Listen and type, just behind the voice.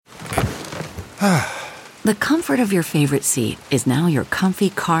The comfort of your favorite seat is now your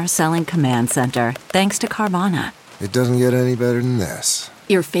comfy car selling command center, thanks to Carvana. It doesn't get any better than this.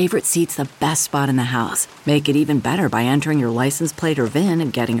 Your favorite seat's the best spot in the house. Make it even better by entering your license plate or VIN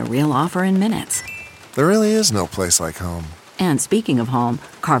and getting a real offer in minutes. There really is no place like home. And speaking of home,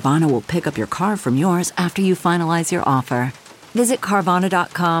 Carvana will pick up your car from yours after you finalize your offer. Visit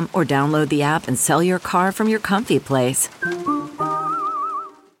Carvana.com or download the app and sell your car from your comfy place.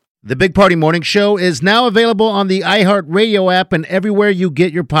 The Big Party Morning Show is now available on the iHeartRadio app and everywhere you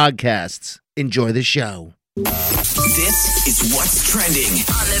get your podcasts. Enjoy the show. This is what's trending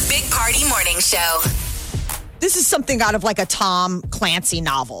on the Big Party Morning Show. This is something out of like a Tom Clancy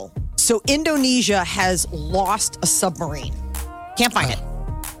novel. So Indonesia has lost a submarine. Can't find it.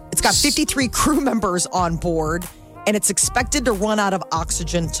 It's got 53 crew members on board, and it's expected to run out of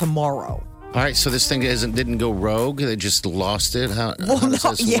oxygen tomorrow. All right, so this thing didn't go rogue. They just lost it. How does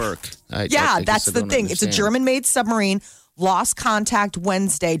this work? That's the thing. It's a German-made submarine, lost contact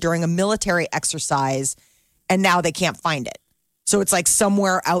Wednesday during a military exercise, and now they can't find it. So it's like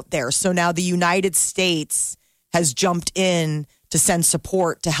somewhere out there. So now the United States has jumped in to send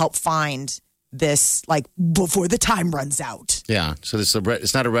support to help find this, like, before the time runs out. Yeah, so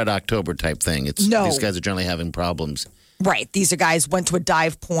it's not a Red October type thing. No. These guys are generally having problems. Right. These guys went to a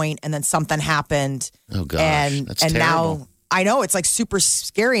dive point and then something happened. Oh, gosh. That's terrible. Now, I know, it's like super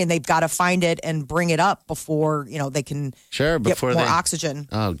scary, and they've got to find it and bring it up before, they can get more oxygen.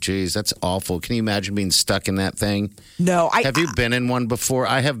 Oh, geez. That's awful. Can you imagine being stuck in that thing? No. Have you been in one before?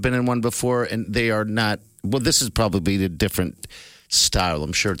 I have been in one before, and they are not. Well, this is probably a different style.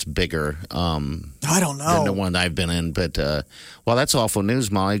 I'm sure it's bigger. I don't know. Than the one I've been in. But, well, that's awful news,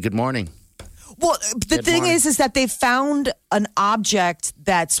 Molly. Good morning. Well, the thing is that they found an object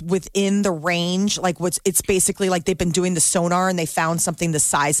that's within the range. Like it's basically like they've been doing the sonar and they found something the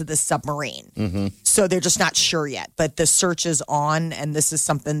size of the submarine. Mm-hmm. So they're just not sure yet. But the search is on, and this is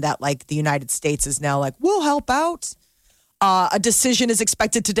something that like the United States is now like, we'll help out. A decision is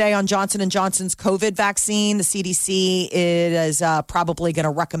expected today on Johnson & Johnson's COVID vaccine. The CDC is probably going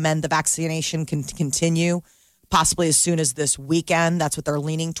to recommend the vaccination can continue, possibly as soon as this weekend. That's what they're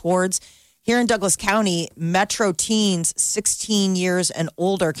leaning towards. Here in Douglas County, Metro teens 16 years and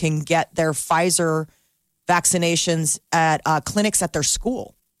older can get their Pfizer vaccinations at clinics at their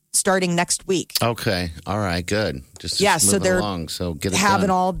school starting next week. Okay. All right. Good. Just so they're along. So get it having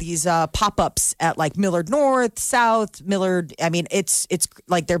done. all these pop-ups at like Millard North, South, Millard. I mean, it's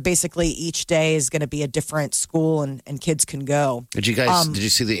like they're basically each day is going to be a different school and kids can go. Did you guys, did you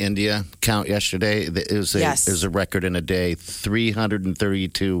see the India count yesterday? It was a record in a day,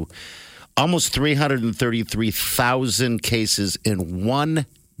 332 almost 333,000 cases in one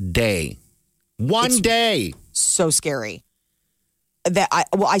day. One day. So scary.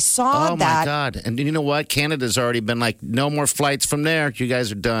 I saw that. Oh, my God. And you know what? Canada's already been like, no more flights from there. You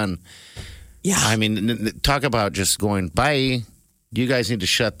guys are done. Yeah. I mean, talk about just going, bye. You guys need to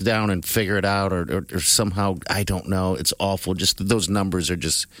shut down and figure it out or somehow, I don't know. It's awful. Just those numbers are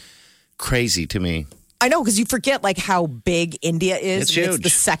just crazy to me. I know, because you forget like how big India is. It's huge. It's the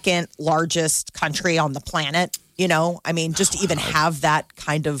second largest country on the planet. I mean, just to even have that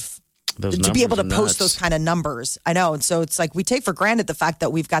kind of to be able to post those kind of numbers. I know. And so it's like we take for granted the fact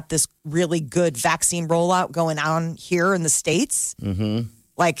that we've got this really good vaccine rollout going on here in the States. Mm-hmm.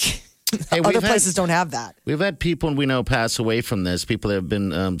 Like other places don't have that. We've had people we know pass away from this, people that have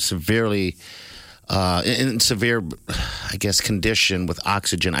been severely in severe, I guess, condition with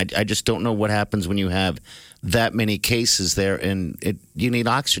oxygen. I just don't know what happens when you have that many cases there and you need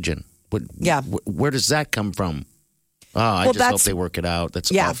oxygen. Where does that come from? I just hope they work it out.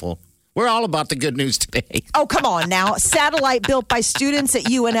 That's awful. We're all about the good news today. Oh, come on now. Satellite built by students at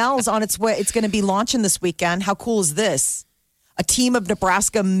UNL is on its way. It's going to be launching this weekend. How cool is this? A team of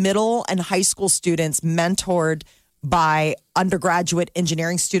Nebraska middle and high school students mentored by undergraduate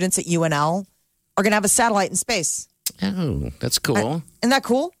engineering students at UNL are going to have a satellite in space. Oh, that's cool. Isn't that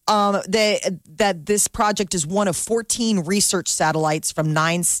cool? That this project is one of 14 research satellites from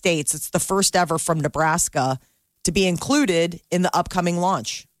 9 states. It's the first ever from Nebraska to be included in the upcoming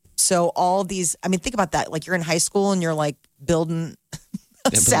launch. So all these, I mean, think about that. Like you're in high school and you're like building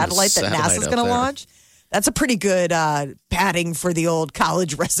a satellite that NASA's going to launch. That's a pretty good padding for the old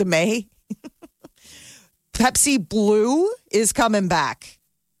college resume. Pepsi Blue is coming back.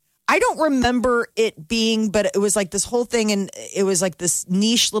 I don't remember it being, but it was like this whole thing, and it was like this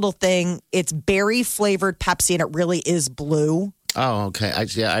niche little thing. It's berry flavored Pepsi, and it really is blue. Oh, okay.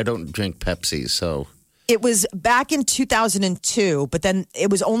 I don't drink Pepsi, so. It was back in 2002, but then it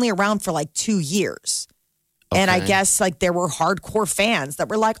was only around for like 2 years. And I Okay. guess like there were hardcore fans that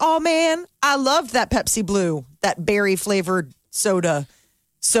were like, oh man, I loved that Pepsi Blue, that berry flavored soda.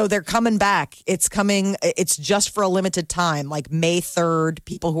 So they're coming back. It's coming. It's just for a limited time, like May 3rd.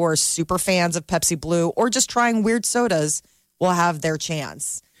 People who are super fans of Pepsi Blue or just trying weird sodas will have their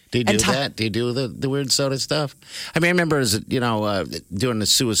chance. Do you do And that? Do you do the weird soda stuff? I mean, I remember as doing the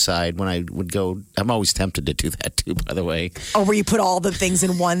suicide when I would go. I'm always tempted to do that too. By the way, Oh, where you put all the things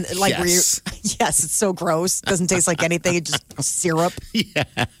in one, like where you, Yes. yes, it's so gross. Doesn't taste like anything. It's just syrup. yeah,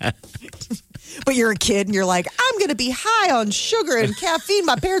 But you're a kid and you're like, I'm going to be high on sugar and caffeine.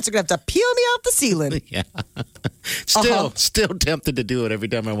 My parents are going to have to peel me off the ceiling. yeah. Uh-huh. Still tempted to do it every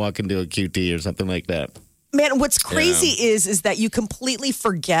time I walk into a QT or something like that. Man, what's crazy is that you completely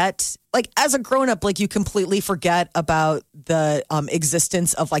forget, like as a grown up, like you completely forget about the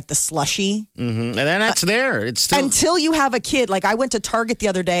existence of like the slushy And then that's there. It's still. until you have a kid. Like I went to Target the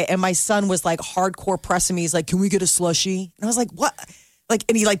other day and my son was like hardcore pressing me. He's like, can we get a slushy? And I was like, what? Like,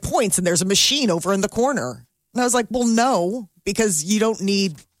 and he like points and there's a machine over in the corner. And I was like, well, no, because you don't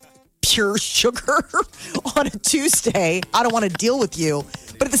need pure sugar on a Tuesday. I don't want to deal with you.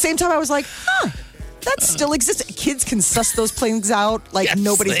 But at the same time, I was like, that still exists. Kids can suss those things out like Yes,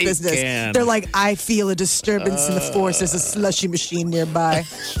 nobody's they business. can. They're like, I feel a disturbance in the force. There's a slushy machine nearby.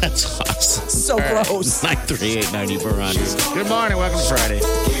 That's awesome. So gross. 938-9400. Good morning. Welcome to Friday.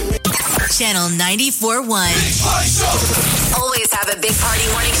 Channel 94.1. Always have a Big Party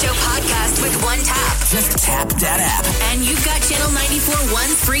Morning Show podcast with one tap. Just tap that app. And you've got Channel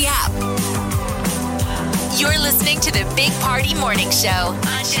 94.1's free app. You're listening to the Big Party Morning Show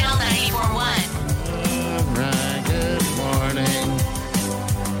on Channel 94.1. All right. Good morning.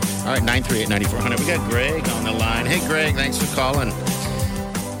 All right. 938-9400. We got Greg on the line. Hey, Greg. Thanks for calling.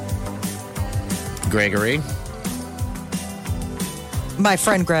 Gregory. My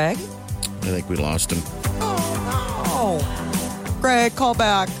friend Greg. I think we lost him. Oh, Greg, call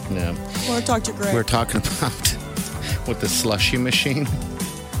back. Yeah. I want to talk to you, Greg. We're talking about with the slushy machine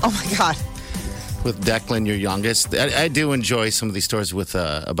Oh my God. with Declan, your youngest. I do enjoy some of these stories with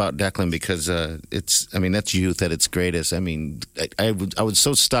about Declan because that's youth at its greatest. I mean, I was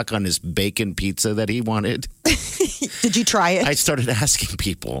so stuck on this bacon pizza that he wanted. Did you try it? I started asking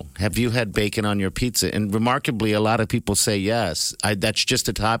people, have you had bacon on your pizza? And remarkably, a lot of people say yes. That's just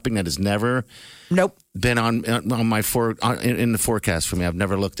a topping that has never Nope. been on my in the forecast for me. I've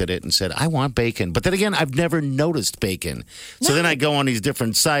never looked at it and said I want bacon. But then again, I've never noticed bacon. So then I go on these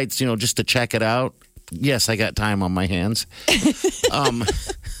different sites, just to check it out. Yes, I got time on my hands.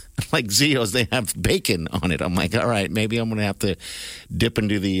 Like Zio's, they have bacon on it. I'm like, all right, maybe I'm going to have to dip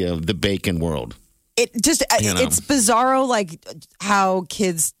into the bacon world. It just it's bizarro, like how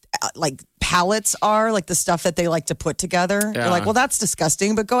kids like palettes are, like the stuff that they like to put together. They're like, well, that's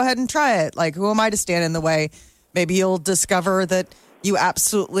disgusting, but go ahead and try it. Like, who am I to stand in the way? Maybe you'll discover that you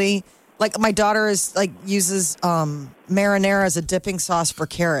absolutely like. My daughter is like uses marinara as a dipping sauce for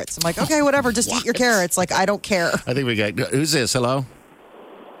carrots. I'm like, okay, whatever, just eat your carrots. Like, I don't care. I think we got who's this? Hello.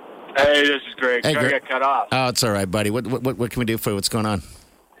 Hey, this is Greg. Hey, Sorry Greg. I got cut off. Oh, it's all right, buddy. What can we do for you? What's going on?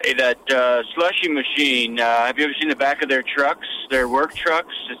 Hey, that slushy machine, have you ever seen the back of their trucks, their work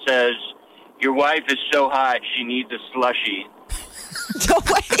trucks? It says, your wife is so hot, she needs a slushy. No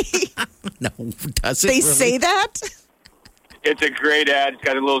way. No, does it? They really? say that? It's a great ad. It's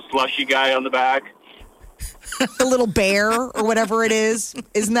got a little slushy guy on the back. The little bear or whatever it is.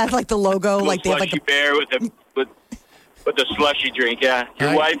 Isn't that like the logo? Little Like they have slushy like bear with the slushy drink, yeah. Your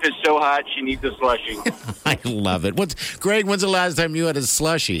Right. wife is so hot, she needs a slushy. I love it. Greg, when's the last time you had a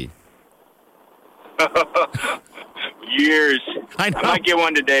slushie? Years. I know. I might get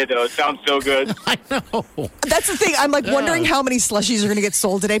one today, though. It sounds so good. I know. That's the thing. I'm like wondering how many slushies are going to get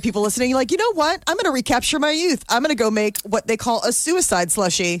sold today. People listening, you're like, you know what? I'm going to recapture my youth. I'm going to go make what they call a suicide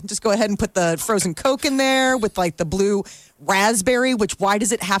slushie. Just go ahead and put the frozen Coke in there with like the blue raspberry, which why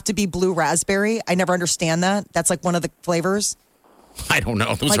does it have to be blue raspberry? I never understand that. That's like one of the flavors. I don't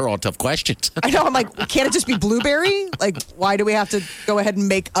know. Those are all tough questions. I know. I'm like, can't it just be blueberry? Like, why do we have to go ahead and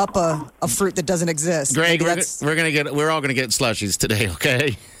make up a fruit that doesn't exist? Greg, Maybe we're all gonna get slushies today,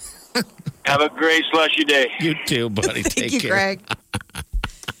 okay? Have a great slushy day. You too, buddy. Thank Take you, care. Greg.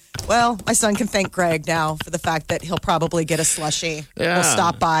 Well, my son can thank Greg now for the fact that he'll probably get a slushie. Yeah. We'll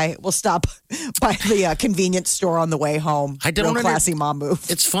stop by the convenience store on the way home. I don't Real under- classy mom move.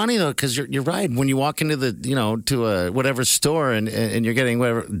 It's funny though, because you're right. When you walk into to a whatever store and you're getting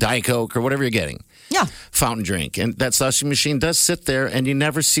whatever Diet Coke or whatever you're getting, Yeah. fountain drink, and that slushie machine does sit there, and you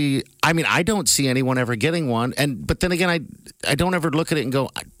never see. I mean, I don't see anyone ever getting one, but then again, I don't ever look at it and go,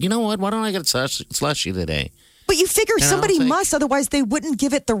 you know what? Why don't I get a slushie today? But you figure You know, somebody it's like- must, otherwise they wouldn't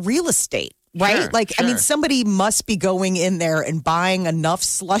give it the real estate. right? Sure, like, I mean, sure. somebody must be going in there and buying enough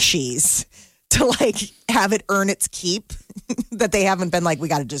slushies to like have it earn its keep that they haven't been like, we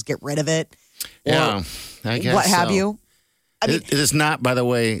got to just get rid of it. Or Yeah, I guess what have so. you? I mean, It is not, by the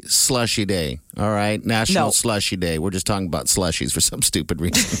way, slushy day. All right, National No. Slushy Day. We're just talking about slushies for some stupid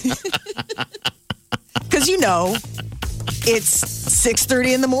reason. because it's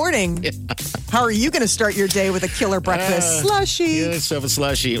 6:30 in the morning. How are you going to start your day with a killer breakfast? Slushy. Get yourself a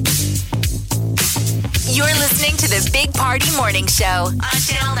slushy. You're listening to the Big Party Morning Show on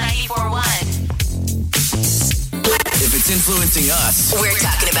Channel 94.1. If it's influencing us, We're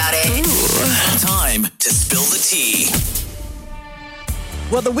talking about it. time to spill the tea.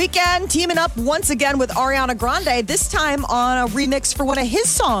 Well, The Weeknd teaming up once again with Ariana Grande, this time on a remix for one of his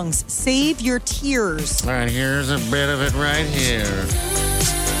songs, Save Your Tears. All right, here's a bit of it right here.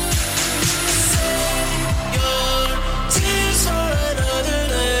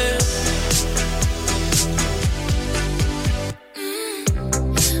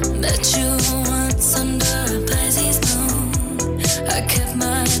 Met you once under a Pisces moon. I kept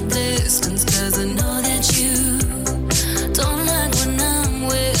my distance 'cause I know that you don't like when I'm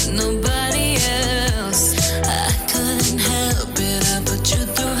with nobody else. I couldn't help it, I put you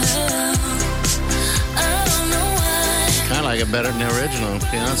through hell. I don't know why. I like it better than the original,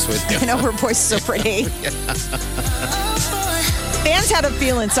 to be honest with you. I know her voice is so pretty. Fans had a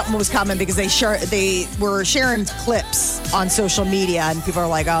feeling something was coming because they were sharing clips on social media, and people are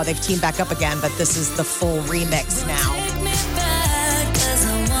like, "Oh, they've teamed back up again." But this is the full remix now. Take me back 'cause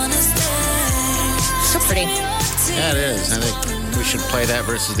I wanna stay. So pretty. Yeah, it is. I think we should play that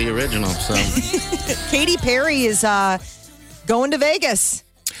versus the original. So, Katy Perry is going to Vegas.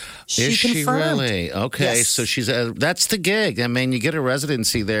 is she confirmed. really? Okay, Yes. so she's that's the gig. I mean, you get a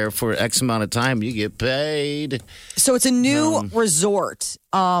residency there for X amount of time, you get paid. So it's a new resort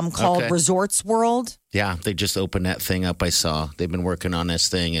called Okay. Resorts World. Yeah, they just opened that thing up. I saw they've been working on this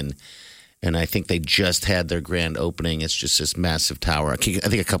thing, and I think they just had their grand opening. It's just this massive tower. I think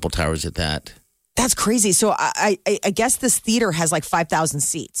a couple towers at that. That's crazy. So I guess this theater has like 5,000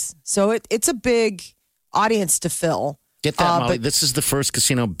 seats. So it's a big audience to fill. Get that, Molly. but- This is the first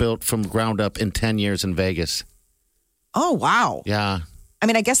casino built from ground up in 10 years in Vegas. Oh, wow. Yeah. I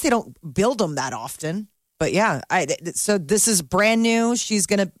mean, I guess they don't build them that often. But yeah, so this is brand new.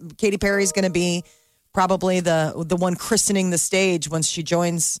 Katy Perry's going to be probably the one christening the stage once she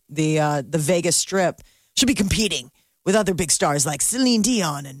joins the Vegas Strip. She'll be competing with other big stars like Celine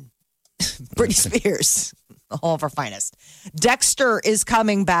Dion and Britney Spears, all of our finest. Dexter is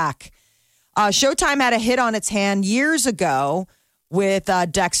coming back. Showtime had a hit on its hand years ago with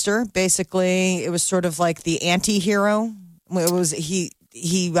Dexter. Basically, it was sort of like the anti-hero. It was he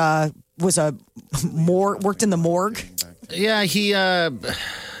was worked in the morgue. Yeah,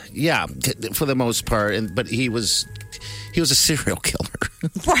 yeah, for the most part, but he was a serial killer,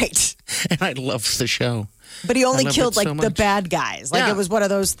 Right. and I loved the show. But he only I loved killed it so like the much. bad guys. Like Yeah. it was one of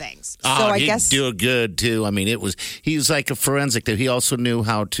those things. So Oh, I he'd guess do it good too. I mean, he was like a forensic. He also knew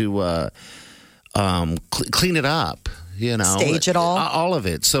how to clean it up. You know, Stage it all? of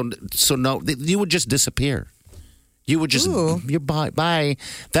it. So no, you would just disappear. You would just you're bye.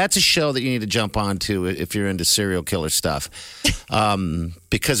 That's a show that you need to jump onto if you're into serial killer stuff,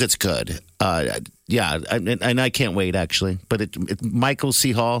 because it's good. Yeah, and I can't wait actually. But Michael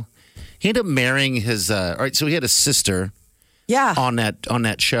C. Hall, he ended up marrying his. All right, so he had a sister yeah. on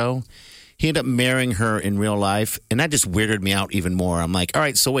that show. He ended up marrying her in real life, and that just weirded me out even more. I'm like, all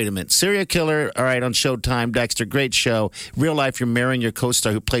right, so wait a minute. Serial killer, all right, on Showtime, Dexter, great show. Real life, you're marrying your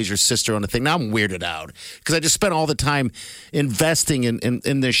co-star who plays your sister on the thing. Now I'm weirded out because I just spent all the time investing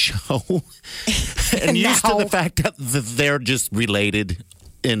in this show and used to now- the fact that they're just related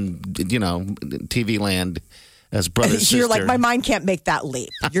in, TV land as brother sister. You're like, my mind can't make that leap.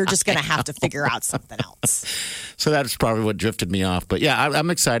 You're just going to have to figure out something else. So that's probably what drifted me off. But yeah, I'm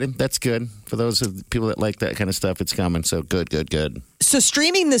excited. That's good. For those of the people that like that kind of stuff, it's coming. So good. So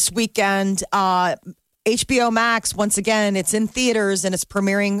streaming this weekend, HBO Max, once again, it's in theaters and it's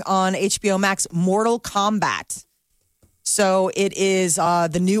premiering on HBO Max, Mortal Kombat. So it is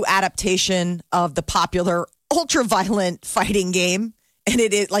the new adaptation of the popular ultra-violent fighting game. And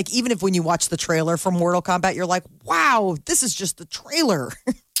it is like, even if when you watch the trailer for Mortal Kombat, you're like, wow, this is just the trailer.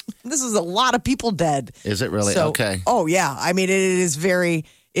 This is a lot of people dead. Is it really? So- Okay. Oh, yeah. I mean, it is very...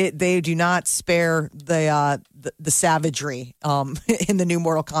 they do not spare the savagery in the new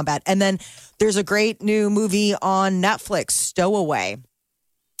Mortal Kombat. And then there's a great new movie on Netflix, Stowaway,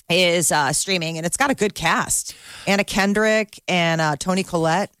 is streaming, and it's got a good cast. Anna Kendrick and Toni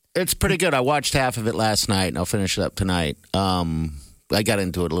Collette. It's pretty good. I watched half of it last night, and I'll finish it up tonight. I got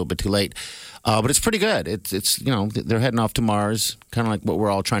into it a little bit too late. But it's pretty good. It's they're heading off to Mars, kind of like what we're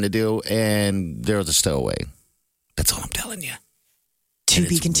all trying to do, and there's a stowaway. That's all I'm telling you. To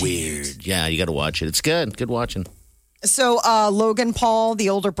be It's continued. weird. Yeah, you got to watch it. It's good. Good watching. So Logan Paul, the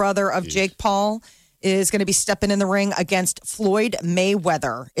older brother of Jake Paul, is going to be stepping in the ring against Floyd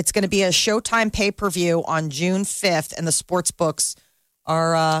Mayweather. It's going to be a Showtime pay-per-view on June 5th, and the sports books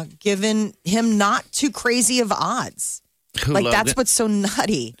are giving him not too crazy of odds. Like, that's what's so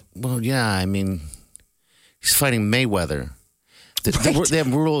nutty. Well, yeah, I mean, he's fighting Mayweather. Right. They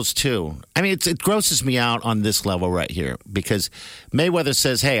have rules, too. I mean, it grosses me out on this level right here because Mayweather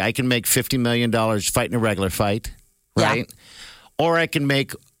says, hey, I can make $50 million fighting a regular fight, right? Yeah. Or I can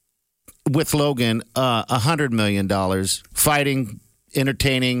make, with Logan, $100 million fighting,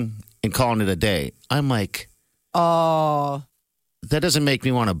 entertaining, and calling it a day. I'm like, Oh, that doesn't make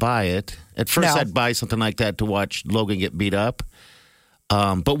me want to buy it. At first, No. I'd buy something like that to watch Logan get beat up.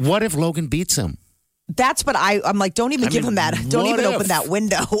 But what if Logan beats him? that's what I'm like, don't even give mean, him that. Don't what even if? open that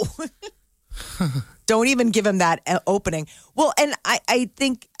window. Don't even give him that opening. Well, and I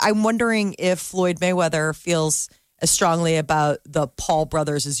think I'm wondering if Floyd Mayweather feels as strongly about the Paul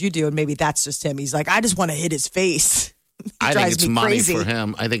brothers as you do, and maybe that's just him. He's like, I just want to hit his face. I think drives it's me money crazy. for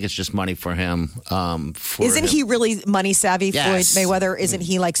him. I think it's just money for him. Isn't he really money savvy, Yes. Floyd Mayweather? Isn't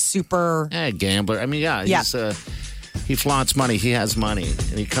he like super? Gambler. I mean, yeah. Yeah. He flaunts money. He has money.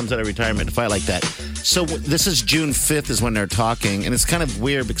 And he comes out of retirement to fight like that. So this is June 5th is when they're talking. And it's kind of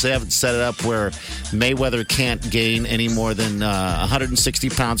weird because they haven't set it up where Mayweather can't gain any more than 160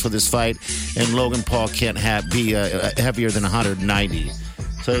 pounds for this fight. And Logan Paul can't be heavier than 190.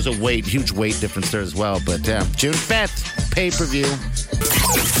 So there's a huge weight difference there as well. But June 5th, pay-per-view.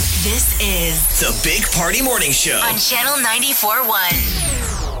 This is The Big Party Morning Show. on Channel 94.1.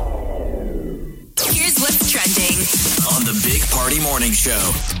 Here's what's trending. On The Big Party Morning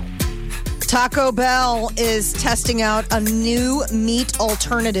Show. Taco Bell is testing out a new meat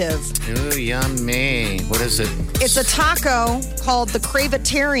alternative. Ooh, yummy. What is it? It's a taco called the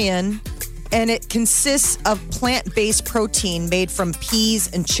Cravetarian, and it consists of plant-based protein made from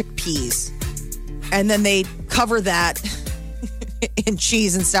peas and chickpeas. And then they cover that in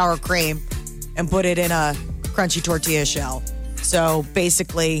cheese and sour cream and put it in a crunchy tortilla shell. So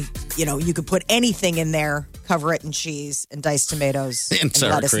basically, you could put anything in there, cover it in cheese and diced tomatoes And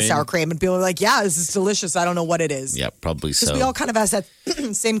sour lettuce cream. and sour cream. And people are like, yeah, this is delicious. I don't know what it is. Yeah, probably so. Because we all kind of ask that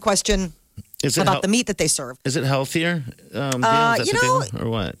same question Is it about the meat that they serve. Is it healthier? Is that the deal, or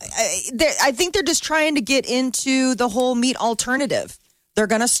what? I think they're just trying to get into the whole meat alternative. They're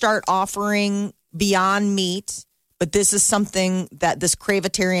going to start offering Beyond Meat, but this is something that this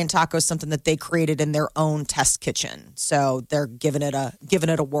Cravetarian taco is something that they created in their own test kitchen. So they're giving it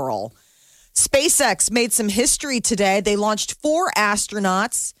a whirl. SpaceX made some history today. They launched 4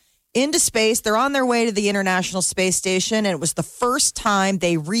 astronauts into space. They're on their way to the International Space Station, and it was the first time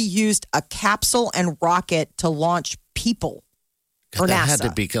they reused a capsule and rocket to launch people for that NASA. had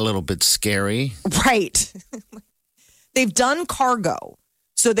to be a little bit scary. Right. They've done cargo.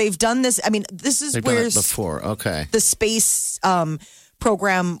 So they've done this. I mean, this is They've done where it before. Okay. the space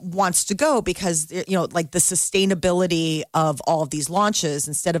program wants to go because, like the sustainability of all of these launches,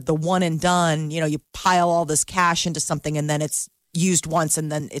 instead of the one and done, you pile all this cash into something and then it's used once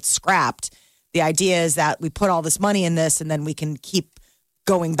and then it's scrapped. The idea is that we put all this money in this and then we can keep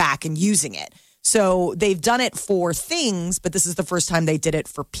going back and using it. So they've done it for things, but this is the first time they did it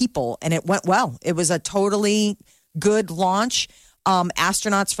for people, and it went well. It was a totally good launch.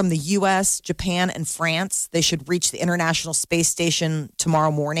 Astronauts from the U.S., Japan, and France, they should reach the International Space Station tomorrow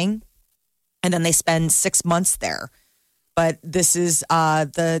morning, and then they spend 6 months there. But this is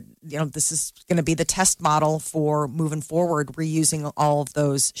this is going to be the test model for moving forward, reusing all of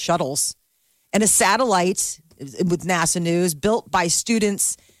those shuttles. And a satellite with NASA News built by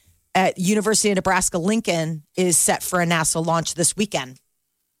students at University of Nebraska-Lincoln is set for a NASA launch this weekend.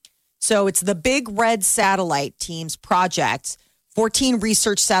 So it's the Big Red Satellite Team's project. 14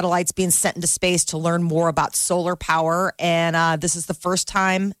 research satellites being sent into space to learn more about solar power. And this is the first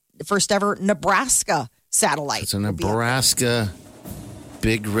ever Nebraska satellite. It's a Nebraska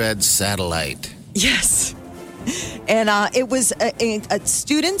Big Red Satellite. Yes. And it was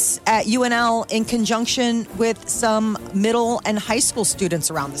students at UNL in conjunction with some middle and high school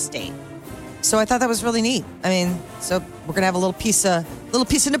students around the state. So I thought that was really neat. I mean, so we're gonna have a little piece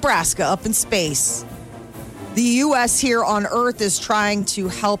of Nebraska up in space. The U.S. here on Earth is trying to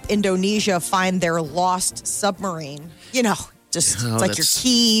help Indonesia find their lost submarine. It's like your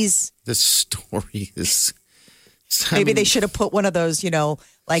keys. This story is. Maybe they should have put one of those,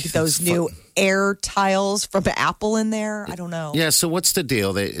 like those new Air tiles from Apple in there. I don't know. Yeah. So what's the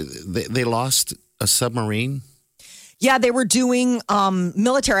deal? They lost a submarine. Yeah, they were doing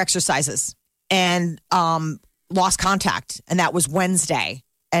military exercises and lost contact, and that was Wednesday.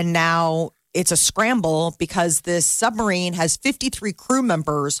 And now it's a scramble because this submarine has 53 crew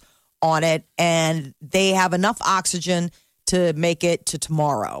members on it, and they have enough oxygen to make it to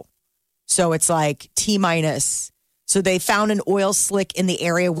tomorrow. So it's like T-minus. So they found an oil slick in the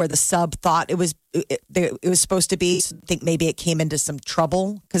area where the sub thought it was supposed to be. So I think maybe it came into some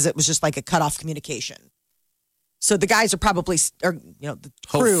trouble because it was just like a cutoff communication. So the guys are probably, the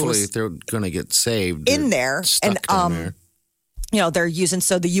crews. Hopefully they're going to get saved in there. Stuck And, in there. they're using,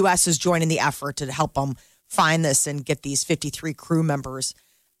 so the U.S. is joining the effort to help them find this and get these 53 crew members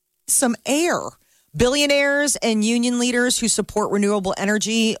some air. Billionaires and union leaders who support renewable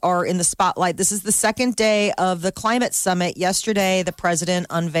energy are in the spotlight. This is the second day of the climate summit. Yesterday, the president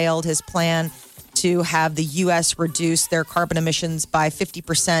unveiled his plan to have the U.S. reduce their carbon emissions by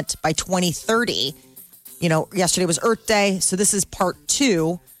 50% by 2030. Yesterday was Earth Day, so this is part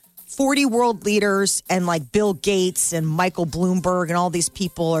 2. 40 world leaders and like Bill Gates and Michael Bloomberg and all these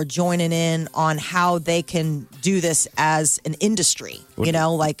people are joining in on how they can do this as an industry.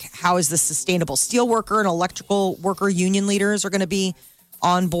 Like how is this sustainable? Steel worker and electrical worker union leaders are going to be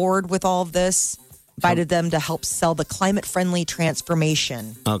on board with all of this. Invited them to help sell the climate-friendly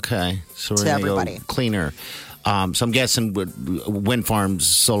transformation. Okay, so we're to going to everybody. go cleaner. So I'm guessing with wind farms,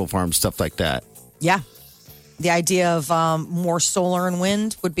 solar farms, stuff like that. Yeah. The idea of more solar and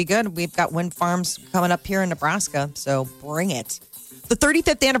wind would be good. We've got wind farms coming up here in Nebraska, so bring it. The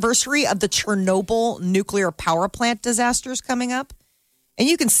 35th anniversary of the Chernobyl nuclear power plant disaster is coming up. And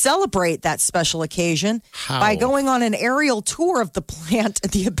you can celebrate that special occasion by going on an aerial tour of the plant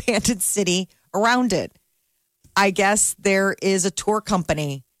and the abandoned city around it. I guess there is a tour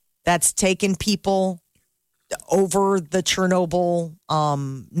company that's taken people over the Chernobyl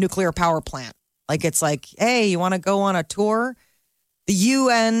nuclear power plant. Like, it's like, hey, you want to go on a tour? The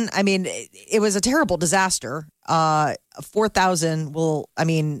UN, it was a terrible disaster. 4,000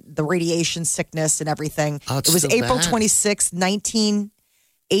 the radiation sickness and everything. Oh, it was April 26,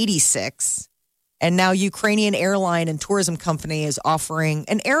 1986. And now Ukrainian airline and tourism company is offering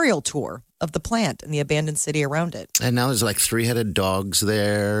an aerial tour of the plant and the abandoned city around it. And now there's like 3-headed dogs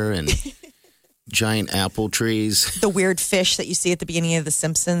there and giant apple trees. The weird fish that you see at the beginning of The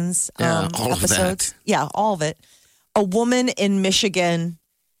Simpsons all episodes. of that. Yeah, all of it. A woman in Michigan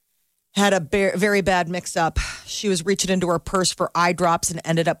had a very bad mix-up. She was reaching into her purse for eye drops and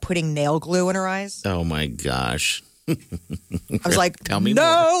ended up putting nail glue in her eyes. Oh, my gosh. I was like, Tell me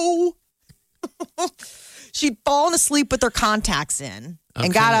no. She'd fallen asleep with her contacts in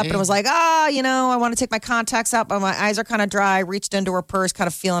and got up and was like, I want to take my contacts out, but my eyes are kind of dry. Reached into her purse, kind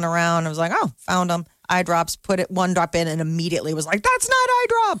of feeling around. I was like, found them. Eye drops, put it 1 drop in, and immediately was like, that's not eye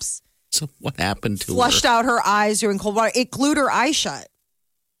drops. So what happened to Flushed her? out her eyes during cold water. It glued her eye shut.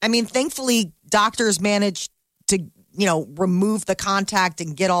 Thankfully, doctors managed to, remove the contact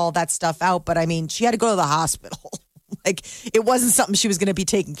and get all that stuff out. But she had to go to the hospital. Like, it wasn't something she was going to be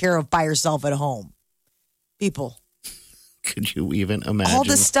taking care of by herself at home. People. Could you even imagine? All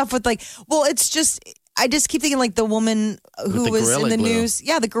this stuff with it's just, I just keep thinking like the woman who was in the news.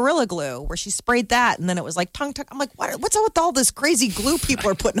 Yeah, the Gorilla Glue, where she sprayed that and then it was like tongue. I'm like, what's up with all this crazy glue people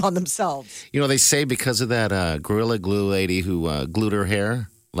are putting on themselves? They say because of that Gorilla Glue lady who glued her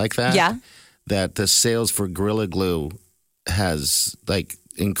hair like that. Yeah. That the sales for Gorilla Glue has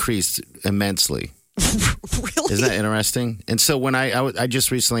increased immensely. Really? Isn't that interesting? And so when I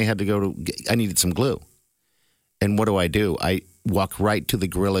just recently had to go I needed some glue. And what do? I walk right to the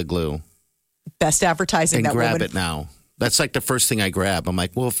Gorilla Glue. Best advertising and that grab woman. it now. That's like the first thing I grab. I'm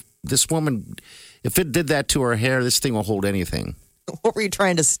like, well, if it did that to her hair, this thing will hold anything. What were you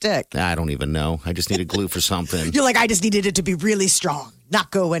trying to stick? I don't even know. I just needed glue for something. You're like, I just needed it to be really strong,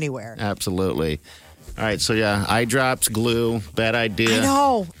 not go anywhere. Absolutely. All right, so yeah, eye drops, glue, bad idea. I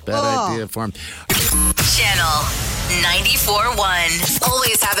know. Bad idea for him. Channel 94.1.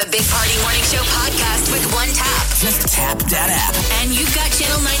 Always have a Big Party Morning Show podcast with one tap. Just tap that app. And you've got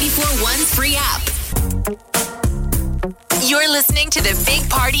Channel 94.1's free app. You're listening to the Big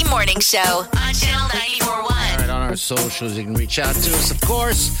Party Morning Show on Channel 94.1. All right, on our socials, you can reach out to us, of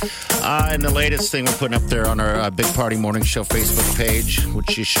course. And the latest thing we're putting up there on our Big Party Morning Show Facebook page,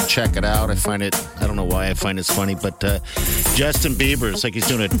 which you should check it out. I don't know why I find it's funny, but Justin Bieber, it's like he's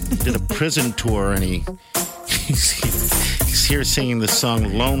did a prison tour, and he's here singing the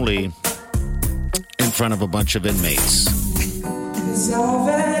song Lonely in front of a bunch of inmates.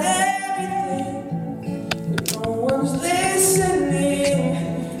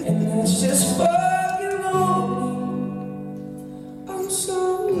 just fucking lonely. I'm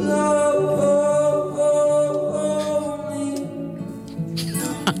so lonely.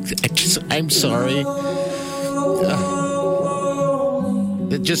 I'm sorry.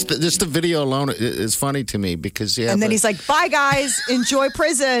 Just the video alone is funny to me because and then he's like, "Bye guys, enjoy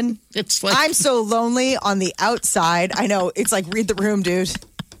prison." It's like I'm so lonely on the outside. I know it's like read the room, dude.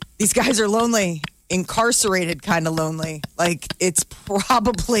 These guys are lonely, incarcerated, kind of lonely. Like it's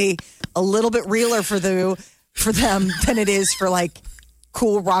probably a little bit realer for them than it is for like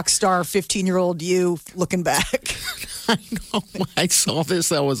cool rock star 15-year-old you looking back. I know. When I saw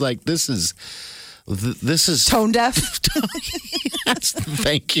this, I was like, "This is." Tone deaf. Yes,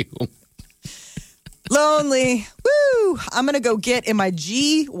 thank you. Lonely. Woo! I'm gonna go get in my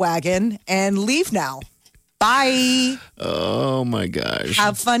G-Wagon and leave now. Bye. Oh my gosh.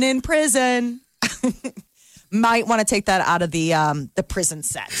 Have fun in prison. Might want to take that out of the prison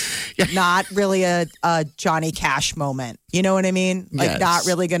set. Not really a Johnny Cash moment. You know what I mean? Like Yes. not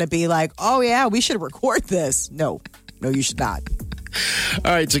really going to be like, oh yeah, we should record this. No, you should not.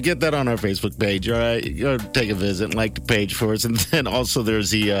 All right, so get that on our Facebook page. All right, go take a visit and like the page for us, and then also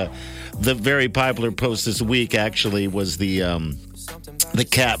there's the very popular post this week. Actually, was the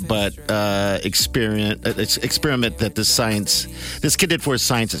cat butt experiment that this kid did for his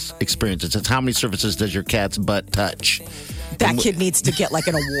science experience. It's how many surfaces does your cat's butt touch? That kid needs to get like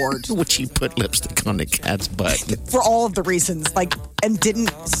an award. Which he put lipstick on the cat's butt for all of the reasons,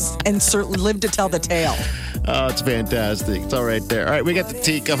 and certainly lived to tell the tale. Oh, it's fantastic. It's all right there. All right, we got the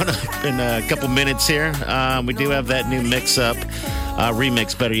tea coming up in a couple minutes here. We do have that new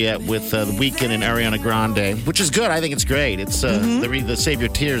remix, better yet, with The Weeknd and Ariana Grande, which is good. I think it's great. It's the Save Your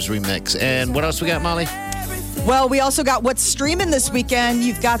Tears remix. And what else we got, Molly? Well, we also got what's streaming this weekend.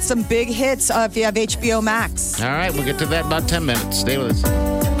 You've got some big hits if you have HBO Max. All right, we'll get to that in about 10 minutes. Stay with us.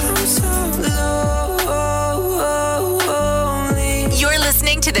 You're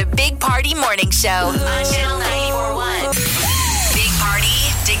listening to the Big Party Morning Show on Channel 94.1. Big Party,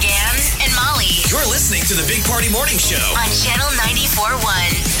 DeGan, and Molly You're listening to the Big Party Morning Show. on Channel 94.1.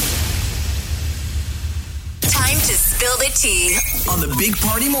 Time to spill the tea. On the Big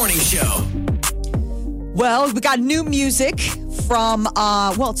Party Morning Show. Well, we got new music from,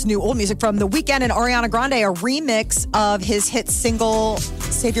 it's new old music from The Weeknd and Ariana Grande, a remix of his hit single,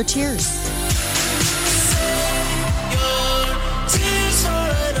 Save Your Tears.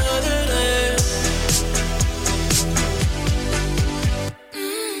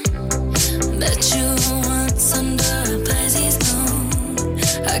 Met you once under a Pisces moon.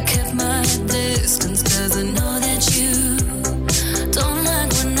 I kept my distance 'cause I know that you don't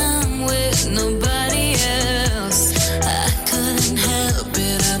like when I'm with nobody else. I couldn't help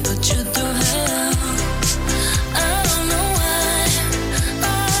it, I put you through hell. I don't know why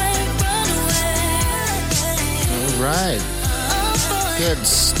I run away. All right. Good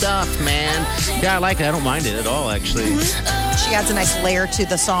stuff, man. Yeah, I like it. I don't mind it at all, actually. She adds a nice layer to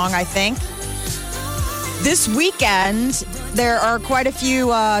the song, I think. This weekend, there are quite a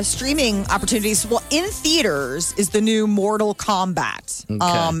few streaming opportunities. Well, in theaters is the new Mortal Kombat.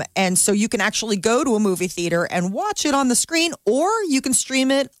 Okay. And so you can actually go to a movie theater and watch it on the screen, or you can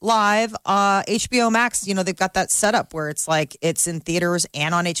stream it live. HBO Max, they've got that setup where it's like it's in theaters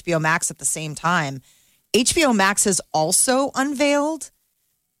and on HBO Max at the same time. HBO Max has also unveiled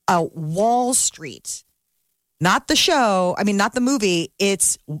Wall Street. Not the show. I mean, not the movie.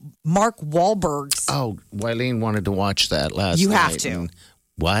 It's Mark Wahlberg's. Oh, Wileen wanted to watch that last night. You have to. And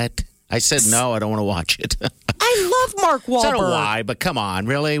what? I said no, I don't want to watch it. I love Mark Wahlberg. I don't know why, but come on,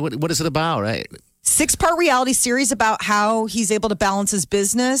 really? What is it about? Right? 6-part reality series about how he's able to balance his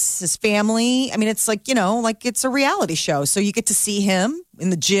business, his family. I mean, it's like, it's a reality show. So you get to see him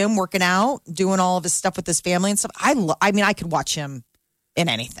in the gym working out, doing all of his stuff with his family and stuff. I could watch him in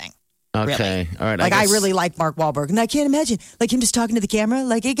anything. Okay. Really. All right. I really like Mark Wahlberg. And I can't imagine, him just talking to the camera,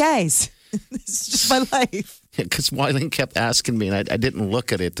 like, hey, guys, this is just my life. Because Wileen kept asking me, and I didn't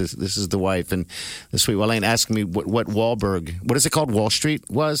look at it. This is the wife. And this week, Wileen asked me what Wahlberg, what is it called? Wall Street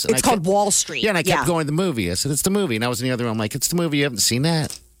was? And It's called Wall Street. Yeah, and I kept going to the movie. I said, it's the movie. And I was in the other room. I'm like, it's the movie. You haven't seen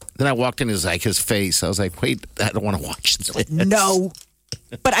that? Then I walked in, his face. I was like, wait, I don't want to watch this. No.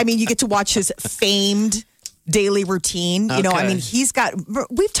 But, you get to watch his famed daily routine.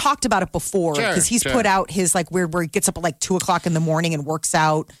 We've talked about it before because he's put out his where he gets up at 2:00 in the morning and works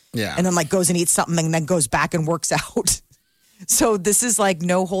out. Yeah. And then goes and eats something and then goes back and works out. So this is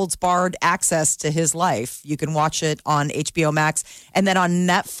no holds barred access to his life. You can watch it on HBO Max. And then on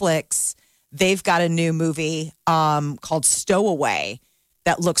Netflix, they've got a new movie called Stowaway.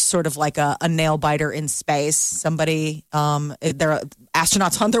 that looks sort of like a nail biter in space. Somebody, they're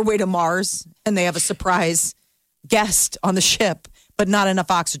astronauts on their way to Mars, and they have a surprise guest on the ship, but not enough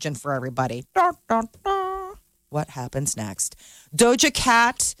oxygen for everybody. What happens next? Doja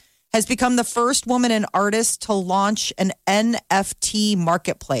Cat has become the first woman and artist to launch an NFT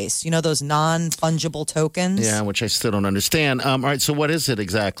marketplace. You know, those non-fungible tokens? Yeah, which I still don't understand. All right, so what is it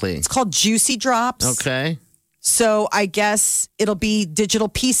exactly? It's called Juicy Drops. Okay. So I guess it'll be digital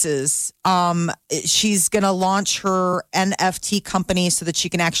pieces. She's going to launch her NFT company so that she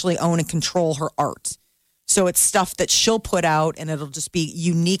can actually own and control her art. So it's stuff that she'll put out, and it'll just be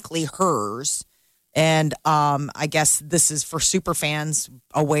uniquely hers. And I guess this is for super fans,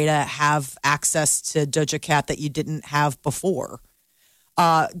 a way to have access to Doja Cat that you didn't have before.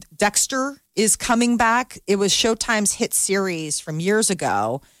 Dexter is coming back. It was Showtime's hit series from years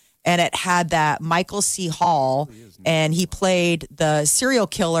ago, and it had that Michael C. Hall, and he played the serial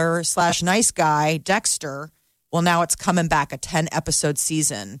killer / nice guy, Dexter. Well, now it's coming back, a 10-episode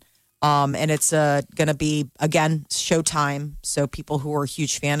season. And it's going to be, again, Showtime. So people who are a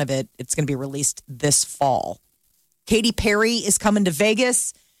huge fan of it, it's going to be released this fall. Katy Perry is coming to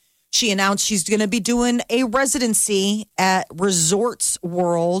Vegas. She announced she's going to be doing a residency at Resorts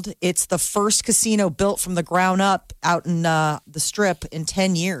World. It's the first casino built from the ground up out in the Strip in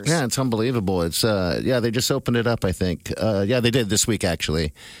 10 years. Yeah, it's unbelievable. It's they just opened it up, I think. They did this week,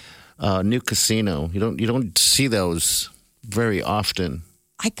 actually. New casino. You don't see those very often.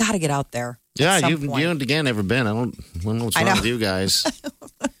 I got to get out there. Yeah, you again never been. I don't know what's wrong with you guys.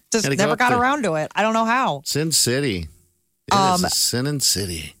 Just never got around to it. I don't know how. Sin City. It is a Sin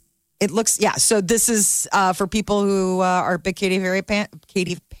City. It looks, so this is for people who are big Katy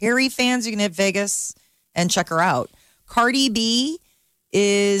Perry fans. You can hit Vegas and check her out. Cardi B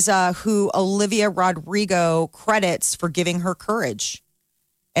is who Olivia Rodrigo credits for giving her courage.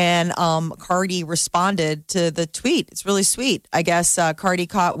 And Cardi responded to the tweet. It's really sweet. I guess Cardi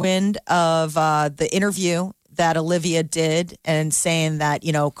caught wind of the interview that Olivia did and saying that,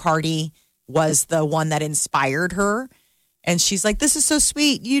 Cardi was the one that inspired her. And she's like, this is so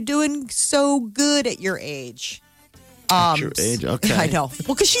sweet. You doing so good at your age. At your age? Okay. I know.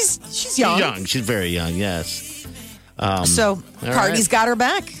 Well, because she's young. She's young. She's very young, yes. So Cardi's got her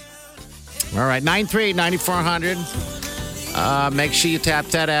back. All right, 938-9400. Make sure you tap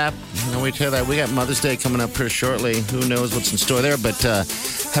that app. We tell that we got Mother's Day coming up here shortly. Who knows what's in store there, but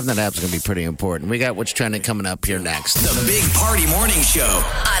having that app is going to be pretty important. We got what's trending coming up here next. The Big Party Morning Show.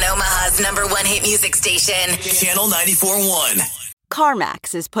 On Omaha's #1 hit music station. Channel 94.1.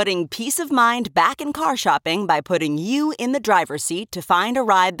 CarMax is putting peace of mind back in car shopping by putting you in the driver's seat to find a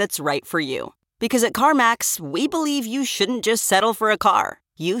ride that's right for you. Because at CarMax, we believe you shouldn't just settle for a car.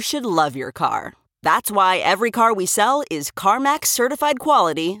 You should love your car. That's why every car we sell is CarMax certified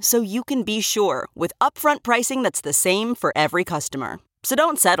quality, so you can be sure with upfront pricing that's the same for every customer. So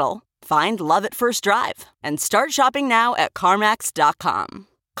don't settle. Find love at first drive and start shopping now at CarMax.com.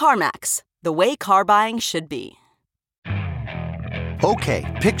 CarMax, the way car buying should be.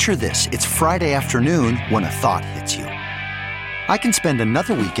 Okay, picture this. It's Friday afternoon when a thought hits you. I can spend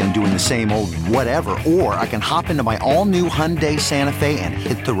another weekend doing the same old whatever, or I can hop into my all-new Hyundai Santa Fe and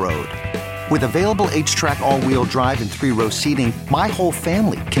hit the road. With available H-Track all-wheel drive and 3-row seating, my whole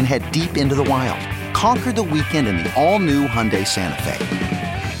family can head deep into the wild. Conquer the weekend in the all-new Hyundai Santa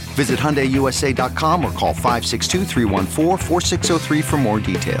Fe. Visit HyundaiUSA.com or call 562-314-4603 for more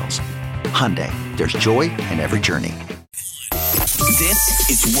details. Hyundai, there's joy in every journey. This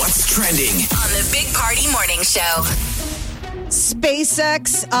is what's trending on the Big Party Morning Show.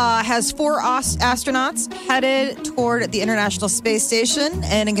 SpaceX has 4 astronauts headed toward the International Space Station.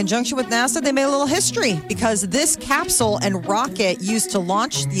 And in conjunction with NASA, they made a little history because this capsule and rocket used to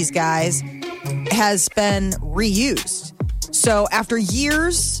launch these guys has been reused. So after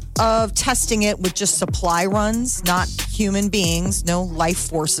years of testing it with just supply runs, not human beings, no life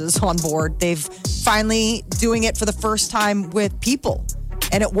forces on board, they've finally doing it for the first time with people.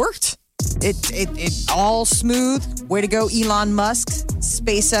 And it worked. It all smooth. Way to go, Elon Musk.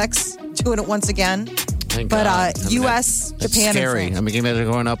 SpaceX doing it once again. But U.S., Japan, scary. and France. I mean, they're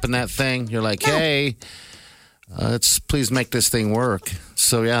going up in that thing. You're like, hey, let's please make this thing work.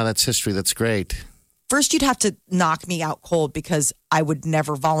 So, yeah, that's history. That's great. First, you'd have to knock me out cold because I would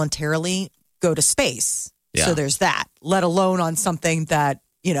never voluntarily go to space. Yeah. So there's that, let alone on something that,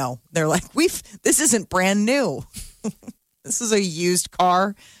 they're like, this isn't brand new. This is a used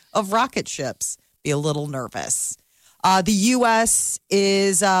car of rocket ships. Be a little nervous. The U.S.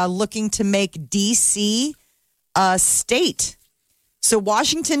 is looking to make D.C. a state. So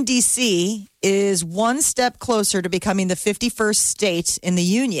Washington, D.C. is one step closer to becoming the 51st state in the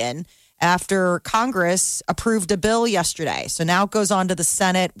union after Congress approved a bill yesterday. So now it goes on to the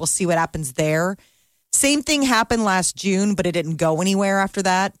Senate. We'll see what happens there. Same thing happened last June, but it didn't go anywhere after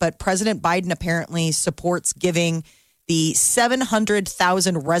that. But President Biden apparently supports giving the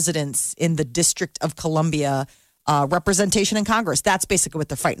 700,000 residents in the District of Columbia representation in Congress. That's basically what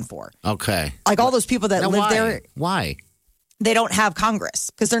they're fighting for. Okay. Like all those people that live there. Why? They don't have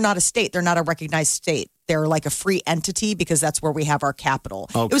Congress because they're not a state. They're not a recognized state. They're like a free entity because that's where we have our capital.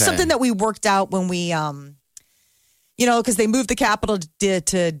 Okay. It was something that we worked out when we, because they moved the capital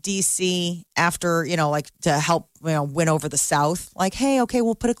to D.C. after, like to help, win over the South. Like, hey, okay,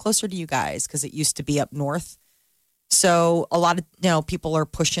 we'll put it closer to you guys because it used to be up north. So a lot of people are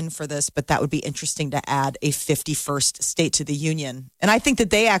pushing for this, but that would be interesting to add a 51st state to the union. And I think that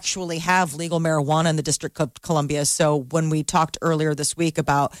they actually have legal marijuana in the District of Columbia. So when we talked earlier this week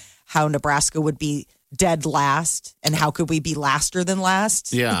about how Nebraska would be dead last and how could we be laster than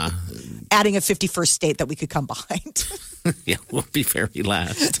last? Yeah. Adding a 51st state that we could come behind. Yeah, we'll be very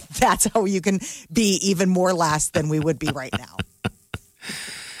last. That's how you can be even more last than we would be right now.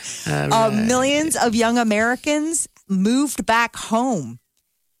 Right. Millions of young Americans moved back home.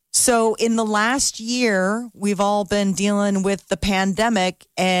 So in the last year, we've all been dealing with the pandemic,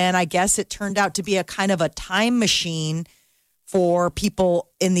 and I guess it turned out to be a kind of a time machine for people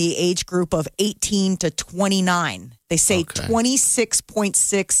in the age group of 18 to 29. They say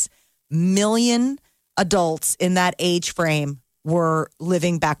 26.6 million adults in that age frame were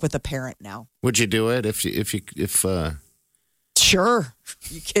living back with a parent now. Would you do it if Sure.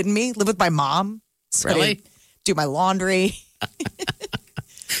 You kidding me? Live with my mom. Really? Do my laundry.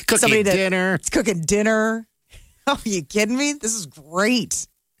 Cooking dinner. It's cooking dinner. Oh, you kidding me? This is great.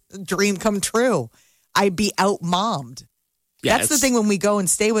 Dream come true. I'd be out-mommed. Yeah, that's the thing when we go and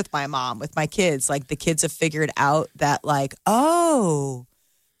stay with my mom, with my kids. Like the kids have figured out that oh,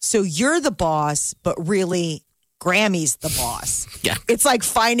 so you're the boss, but really Grammy's the boss. Yeah. It's like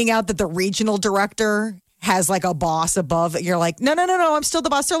finding out that the regional director has like a boss above it. You're like, no, I'm still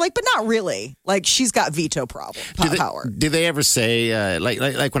the boss. They're like, but not really. Like she's got veto power. Do they ever say,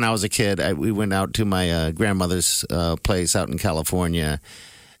 like when I was a kid, we went out to my grandmother's place out in California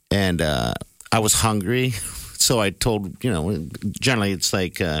and I was hungry. So I told, generally it's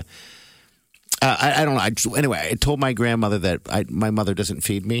like, I don't know. Anyway, I told my grandmother that my mother doesn't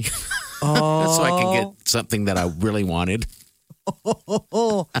feed me. Oh. So I can get something that I really wanted.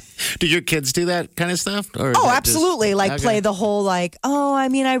 Do your kids do that kind of stuff? Or absolutely. Play the whole I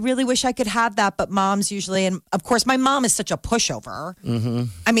really wish I could have that, but mom's usually, and of course my mom is such a pushover. Mm-hmm.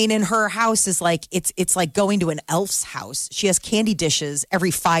 I mean, in her house is like, it's like going to an elf's house. She has candy dishes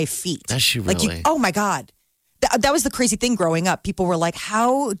every 5 feet. Does she really? Oh my God. That was the crazy thing growing up. People were like,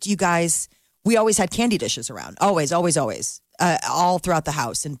 how do you guys, we always had candy dishes around. Always. All throughout the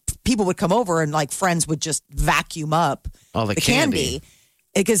house. And people would come over and like friends would just vacuum up all the candy.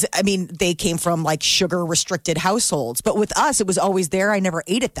 Because, I mean, they came from like sugar restricted households. But with us, it was always there. I never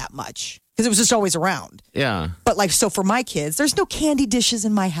ate it that much because it was just always around. Yeah. But so for my kids, there's no candy dishes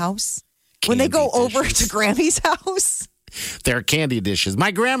in my house. When they go over to Grammy's house. There are candy dishes.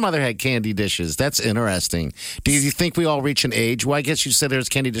 My grandmother had candy dishes. That's interesting. Do you think we all reach an age? Well, I guess you said there's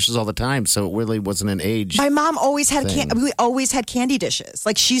candy dishes all the time, so it really wasn't an age. My mom always had we always had candy dishes.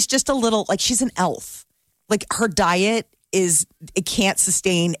 Like she's just a little, like she's an elf. Like her diet it can't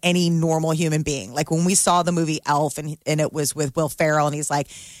sustain any normal human being. Like when we saw the movie Elf and it was with Will Ferrell and he's like,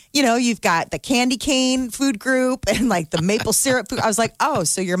 you've got the candy cane food group and like the maple syrup food. I was like, oh,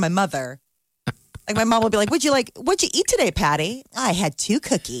 so you're my mother. Like my mom would be like, what'd you eat today, Patty? I had 2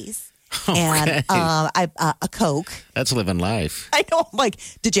 cookies and a Coke. That's living life. I know. I'm like,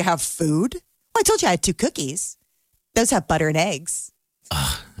 did you have food? Well, I told you I had 2 cookies. Those have butter and eggs.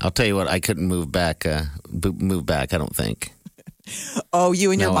 I'll tell you what, I couldn't move back. I don't think. Oh,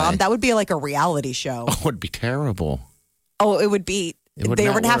 you and your mom? That would be like a reality show. Oh, it would be terrible. Oh, it would be.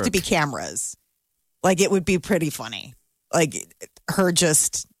 There would have to work. be cameras. Like it would be pretty funny. Like her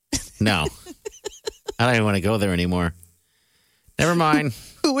just. No. I don't even want to go there anymore. Never mind.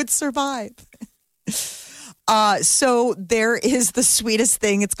 Who would survive? So there is the sweetest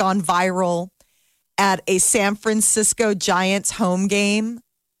thing. It's gone viral at a San Francisco Giants home game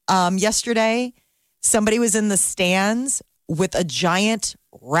yesterday. Somebody was in the stands with a giant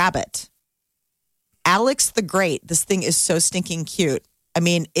rabbit. Alex the Great. This thing is so stinking cute. I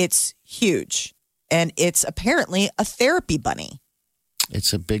mean, it's huge. And it's apparently a therapy bunny.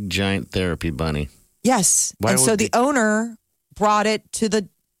 It's a big, giant therapy bunny. Yes. And so the owner brought it to the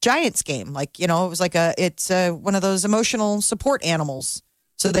Giants game. Like, it was like it's one of those emotional support animals.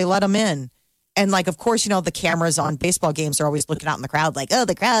 So they let him in. And like, of course, the cameras on baseball games are always looking out in the crowd like, oh,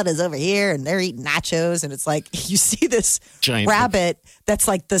 the crowd is over here and they're eating nachos. And it's like, you see this giant rabbit that's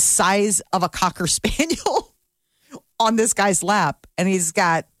like the size of a Cocker Spaniel on this guy's lap. And he's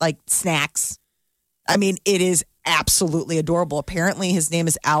got like snacks. I mean, it is absolutely adorable. Apparently his name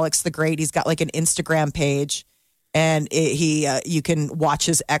is Alex the Great. He's got like an Instagram page and you can watch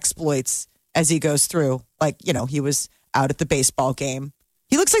his exploits as he goes through. Like, he was out at the baseball game.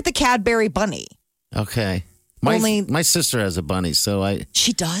 He looks like the Cadbury bunny. Okay. My sister has a bunny, so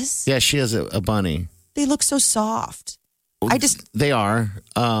She does? Yeah, she has a bunny. They look so soft. They are.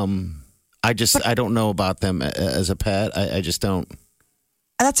 I don't know about them as a pet. I just don't.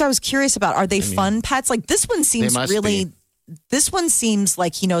 That's what I was curious about. Are they fun pets? Like this one seems this one seems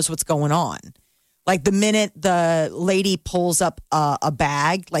like he knows what's going on. Like the minute the lady pulls up a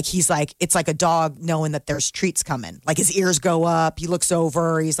bag, like he's like, it's like a dog knowing that there's treats coming. Like his ears go up, he looks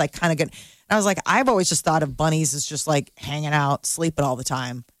over, he's like kind of good. And I was like, I've always just thought of bunnies as just like hanging out, sleeping all the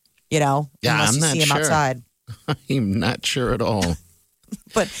time, Yeah, unless I'm you not see them sure. outside. I'm not sure at all.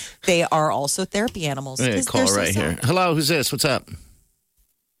 But they are also therapy animals. Hey, call right here. Hello, who's this? What's up?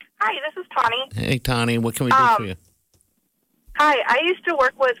 Hi, this is Tawny. Hey, Tawny, what can we do for you? Hi, I used to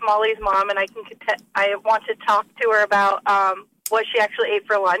work with Molly's mom, and I want to talk to her about what she actually ate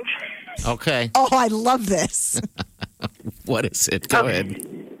for lunch. Okay. Oh, I love this. What is it? Go ahead.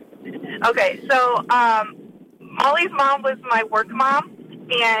 Okay, so Molly's mom was my work mom,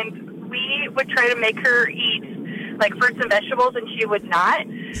 and we would try to make her eat like fruits and vegetables, and she would not.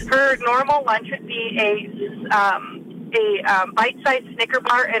 Her normal lunch would be a bite-sized Snicker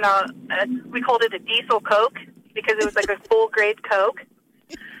bar and we called it a diesel Coke because it was like a full-grade Coke.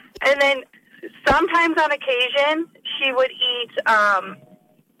 And then sometimes on occasion, she would eat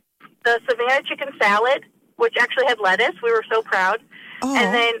the Savannah chicken salad, which actually had lettuce. We were so proud. Oh.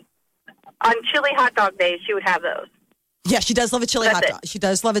 And then on chili hot dog days, she would have those. Yeah, she does love a chili hot dog. She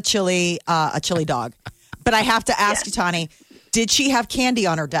does love a chili dog. But I have to ask you, Tawny, did she have candy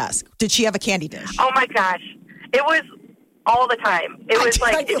on her desk? Did she have a candy dish? Oh, my gosh. It was all the time. It was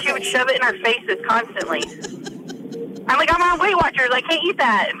like she would shove it in our faces constantly. I'm like, I'm on Weight Watchers. I can't eat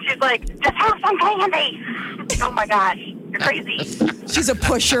that. And she's like, just have some candy. Oh, my gosh. You're crazy. She's a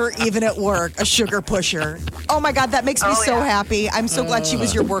pusher, even at work, a sugar pusher. Oh, my God, that makes me so happy. I'm so glad she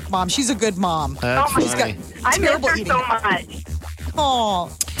was your work mom. She's a good mom. That's funny. I miss her so much. Oh,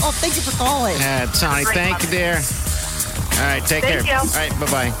 thank you for calling. Tawny, thank you, dear. All right, take care. You. All right,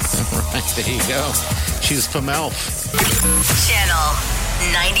 bye-bye. All right, there you go. She's from Elf. Channel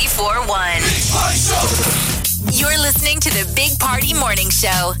 94.1. You're listening to the Big Party Morning Show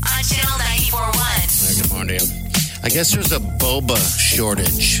on Channel 94.1. Good morning. I guess there's a boba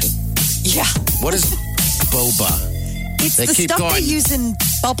shortage. Yeah. What is boba? It's the stuff they use in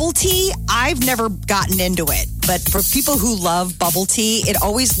bubble tea. I've never gotten into it. But for people who love bubble tea, it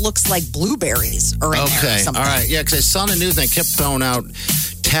always looks like blueberries are in there or something. All right. Yeah, because I saw in the news and they kept throwing out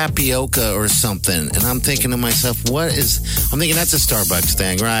tapioca or something. And I'm thinking to myself, I'm thinking that's a Starbucks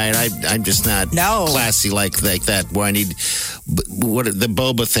thing, right? I'm just not classy like that where I need the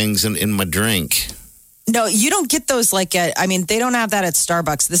boba things in my drink. No, you don't get those they don't have that at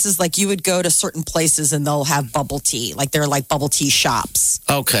Starbucks. This is like you would go to certain places and they'll have bubble tea. Like they're like bubble tea shops.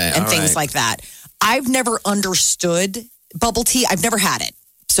 Okay. And things like that. I've never understood bubble tea. I've never had it.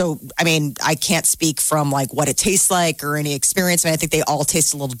 So, I can't speak from like what it tastes like or any experience. I think they all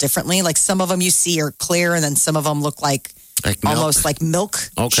taste a little differently. Like some of them you see are clear and then some of them look like almost like milk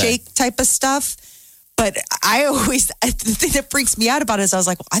shake type of stuff. But the thing that freaks me out about it is I was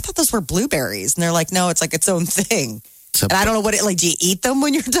like, I thought those were blueberries. And they're like, no, it's like its own thing. And I don't know do you eat them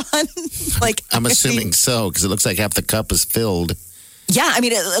when you're done? I'm assuming so, because it looks like half the cup is filled. Yeah,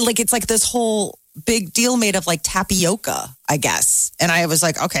 it's like this whole big deal made of like tapioca, I guess. And I was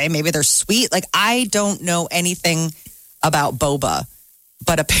like, okay, maybe they're sweet. Like, I don't know anything about boba.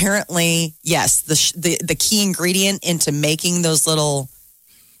 But apparently, yes, the key ingredient into making those little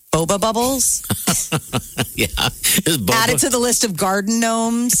boba bubbles. Yeah. Added to the list of garden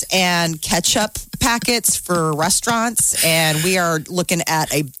gnomes and ketchup packets for restaurants. And we are looking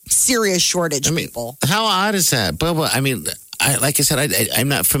at a serious shortage, people. How odd is that? Boba, like I said, I'm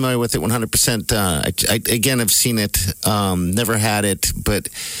not familiar with it 100%. Again, I've seen it, never had it, but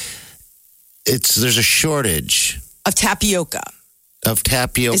there's a shortage. Of tapioca. Is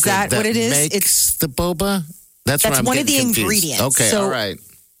that what it is? Makes the boba? That's one of the confused. ingredients. Okay, so all right.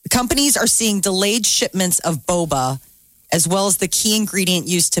 Companies are seeing delayed shipments of boba, as well as the key ingredient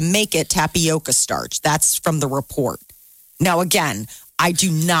used to make it, tapioca starch. That's from the report. Now, again, I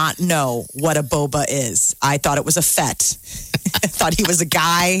do not know what a boba is. I thought it was a fet. I thought he was a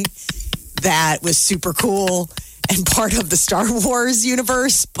guy that was super cool and part of the Star Wars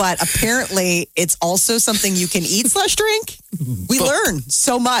universe, but apparently it's also something you can eat / drink. We learn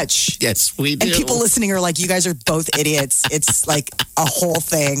so much. Yes, we do. And people listening are like, you guys are both idiots. It's like a whole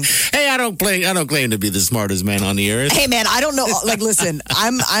thing. Hey, I don't claim to be the smartest man on the earth. Hey, man, I don't know. Like, listen,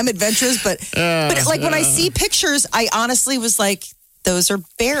 I'm adventurous, but like when I see pictures, I honestly was like, those are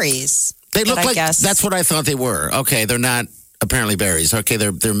berries. They look like guess. That's what I thought they were. Okay, they're not apparently berries. Okay,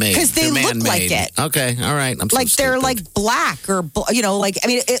 they're made because they they're look like it. Okay, all right. I'm so like they're stupid. like black or like I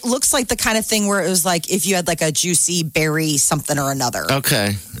mean, it looks like the kind of thing where it was like if you had like a juicy berry something or another.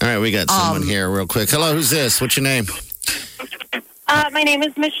 Okay, all right. We got someone here real quick. Hello, who's this? What's your name? My name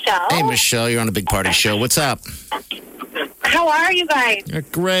is Michelle. Hey, Michelle, you're on a Big Party Show. What's up? How are you guys? You're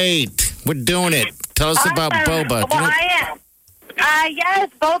great. We're doing it. Tell us about boba. Well, I am. Yes,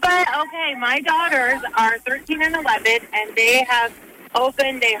 boba. Okay, my daughters are 13 and 11, and they have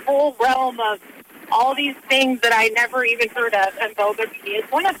opened a whole realm of all these things that I never even heard of, and boba tea is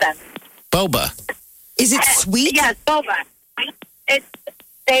one of them. Boba. Is it sweet? Yes, boba.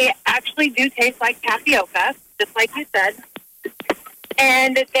 They actually do taste like tapioca, just like you said,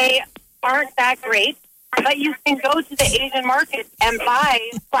 and they aren't that great. But you can go to the Asian market and buy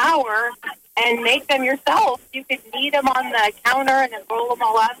flour and make them yourself. You could knead them on the counter and then roll them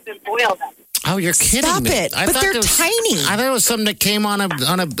all up and boil them. Oh, you're kidding Stop me! it! I But thought they're it was- tiny. I thought it was something that came on a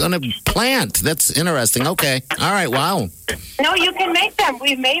plant. That's interesting. Okay, all right. Wow. No, you can make them.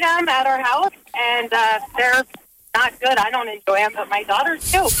 We've made them at our house, and they're not good. I don't enjoy them, but my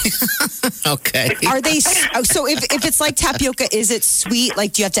daughters do. Okay. Are they so? If it's like tapioca, is it sweet?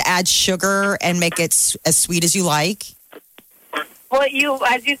 Like, do you have to add sugar and make it as sweet as you like? Well,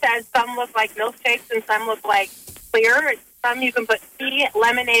 as you said, some look like milkshakes and some look like clear. Some you can put tea,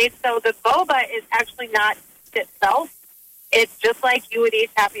 lemonade. So the boba is actually not itself. It's just like you would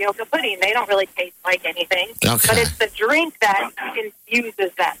eat tapioca pudding. They don't really taste like anything. Okay. But it's the drink that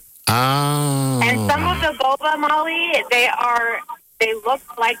infuses them. Oh. And some of the boba, Molly, they look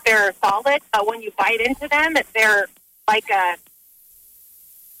like they're solid, but when you bite into them, they're like a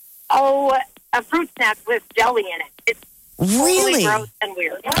fruit snack with jelly in it. It's Really? totally gross and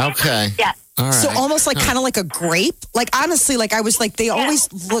weird. Okay. Yes. All right. So almost like kind of like a grape. Like honestly, like I was like they always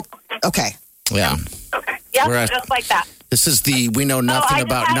look okay. Yeah. Yep, We're at- just like that. This is the we know nothing I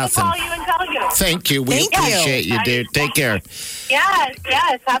about just had nothing. to call you and tell you. Thank you. We Thank you. appreciate you, dude. Take care. Yes.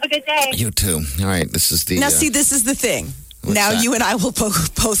 Have a good day. You too. All right. This is the. Now see, this is the thing. Now that? you and I will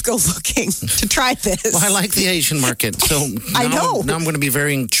both go looking to try this. Well, I like the Asian market, so I know. Now I'm going to be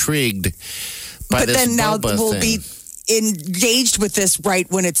very intrigued by but this then now boba we'll thing. be engaged with this right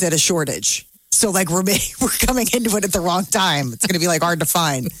when it's at a shortage. So like we're coming into it at the wrong time. It's going to be like hard to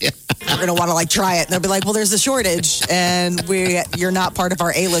find. Yeah. We're going to want to like try it, and they'll be like, "Well, there's a shortage, and you're not part of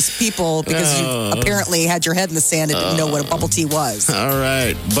our A-list people because you apparently had your head in the sand and didn't know what a bubble tea was." All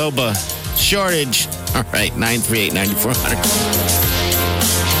right, boba shortage. All right,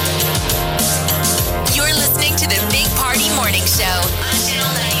 938-9400. You're listening to the Big Party Morning Show on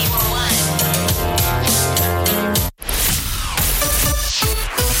Channel 941.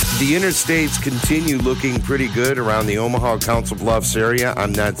 The interstates continue looking pretty good around the Omaha Council Bluffs area.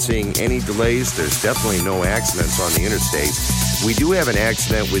 I'm not seeing any delays. There's definitely no accidents on the interstate. We do have an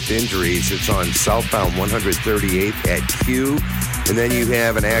accident with injuries. It's on southbound 138th at Q. And then you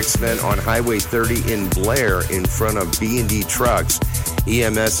have an accident on Highway 30 in Blair in front of B&D Trucks.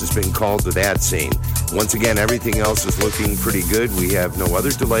 EMS has been called to that scene. Once again, everything else is looking pretty good. We have no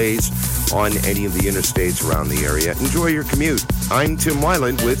other delays on any of the interstates around the area. Enjoy your commute. I'm Tim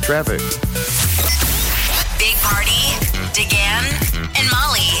Weiland with traffic. Big Party, DeGan, and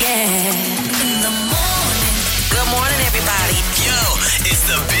Molly. Yeah. In the morning. Good morning, everybody. Yo, it's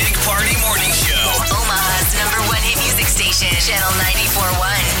the Big Party Morning Show. Omaha's #1 hit music station, Channel 94.1.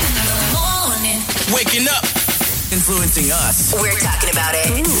 In the morning. Waking up. Influencing us. We're talking about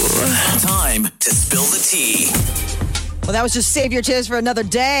it. Time to spill the tea. Well, that was just Save Your Tears for Another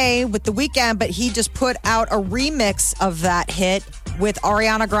Day with The Weeknd, but he just put out a remix of that hit with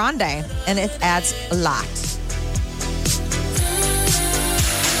Ariana Grande, and it adds a lot.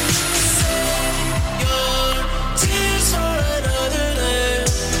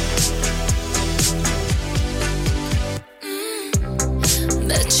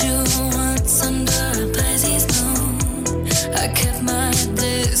 Met you once under a Pisces moon. I kept my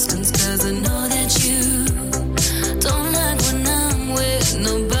distance 'cause I know that you don't like when I'm with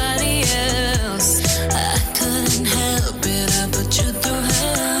nobody else. I couldn't help it, I put you through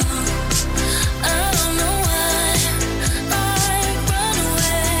hell. I don't know why I run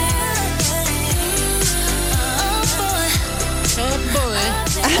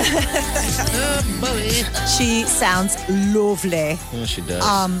She sounds lovely. Yeah, she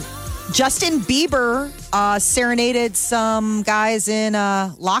does. Justin Bieber serenaded some guys in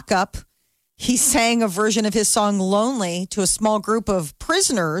lockup. He sang a version of his song Lonely to a small group of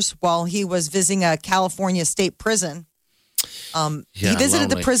prisoners while he was visiting a California state prison. He visited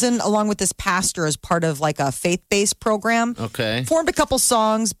the prison along with this pastor as part of like a faith-based program. Okay. Formed a couple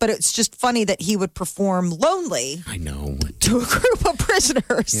songs, but it's just funny that he would perform Lonely. I know. To a group of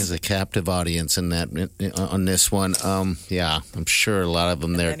prisoners. He has a captive audience in that on this one. Yeah, I'm sure a lot of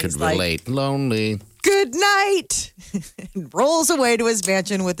them there could relate. Lonely. Good night. And rolls away to his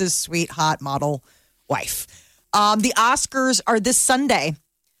mansion with his sweet, hot model wife. The Oscars are this Sunday.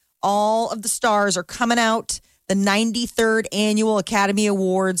 All of the stars are coming out. The 93rd Annual Academy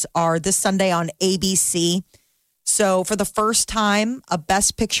Awards are this Sunday on ABC. So for the first time, a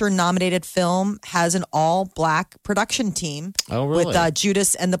Best Picture nominated film has an all-black production team. Oh, really? With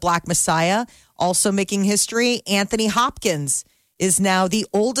Judas and the Black Messiah. Also making history, Anthony Hopkins is now the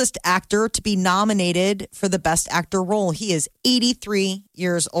oldest actor to be nominated for the Best Actor role. He is 83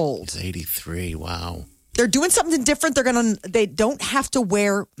 years old. He's 83. Wow. They're doing something different. They don't have to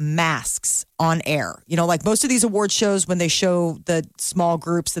wear masks on air. You know, like most of these award shows, when they show the small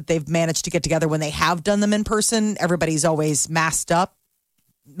groups that they've managed to get together, when they have done them in person, everybody's always masked up,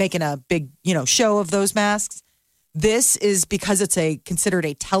 making a big, show of those masks. This is because it's considered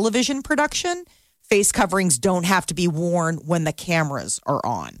a television production. Face coverings don't have to be worn when the cameras are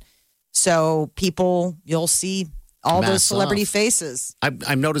on. So you'll see all those celebrity faces.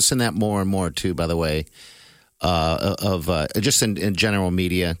 I'm noticing that more and more too, by the way, just in general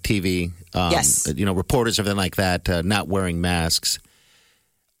media, TV, yes. Reporters, everything like that, not wearing masks.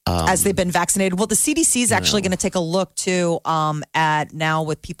 As they've been vaccinated. Well, the CDC is actually going to take a look too at now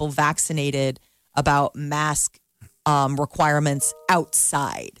with people vaccinated about mask requirements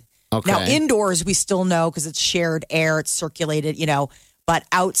outside. Okay. Now, indoors, we still know because it's shared air, it's circulated, but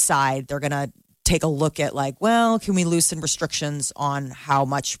outside, they're going to take a look at can we loosen restrictions on how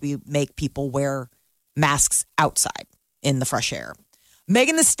much we make people wear masks outside in the fresh air.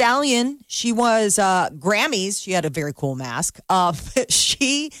 Megan Thee Stallion, she was Grammys. She had a very cool mask.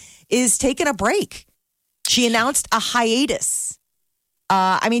 She is taking a break. She announced a hiatus.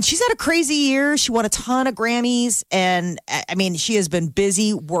 She's had a crazy year. She won a ton of Grammys, and she has been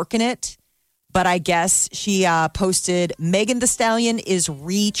busy working it. But I guess she posted, Megan Thee Stallion is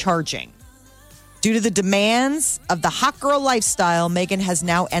recharging. Due to the demands of the hot girl lifestyle, Megan has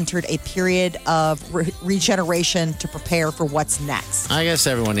now entered a period of regeneration to prepare for what's next. I guess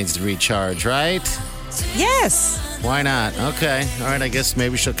everyone needs to recharge, right? Yes. Why not? Okay. All right. I guess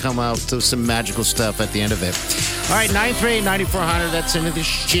maybe she'll come out to some magical stuff at the end of it. All right. 938-9400. That's into the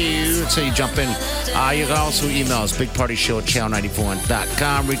show. So you jump in. You can also email us,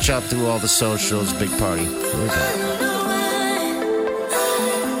 bigpartyshow@channel94.com. Reach out through all the socials. Big Party. Here we go.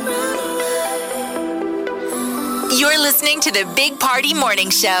 You're listening to the Big Party Morning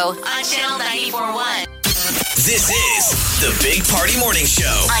Show on Channel 94.1. This is the Big Party Morning Show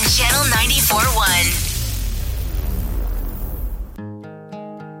on Channel 94.1.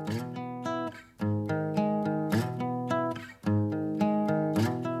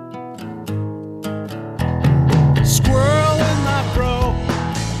 Squirrel in my fro,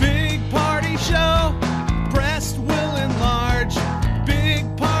 Big Party Show. Breast will enlarge,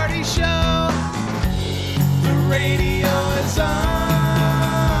 Big Party Show. The radio is on.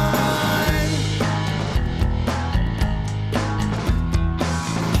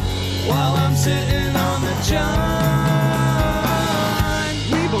 While I'm sitting on the john.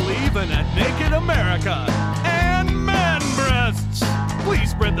 We believe in a naked America and man breasts.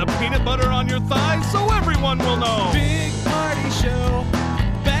 Please spread the peanut butter on your thighs so everyone will know. Big Party Show.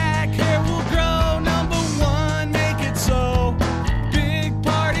 Back hair will grow. Number one, make it so. Big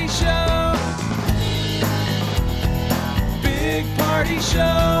Party Show. Big Party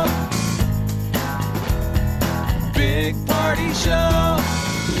Show. Big Party Show.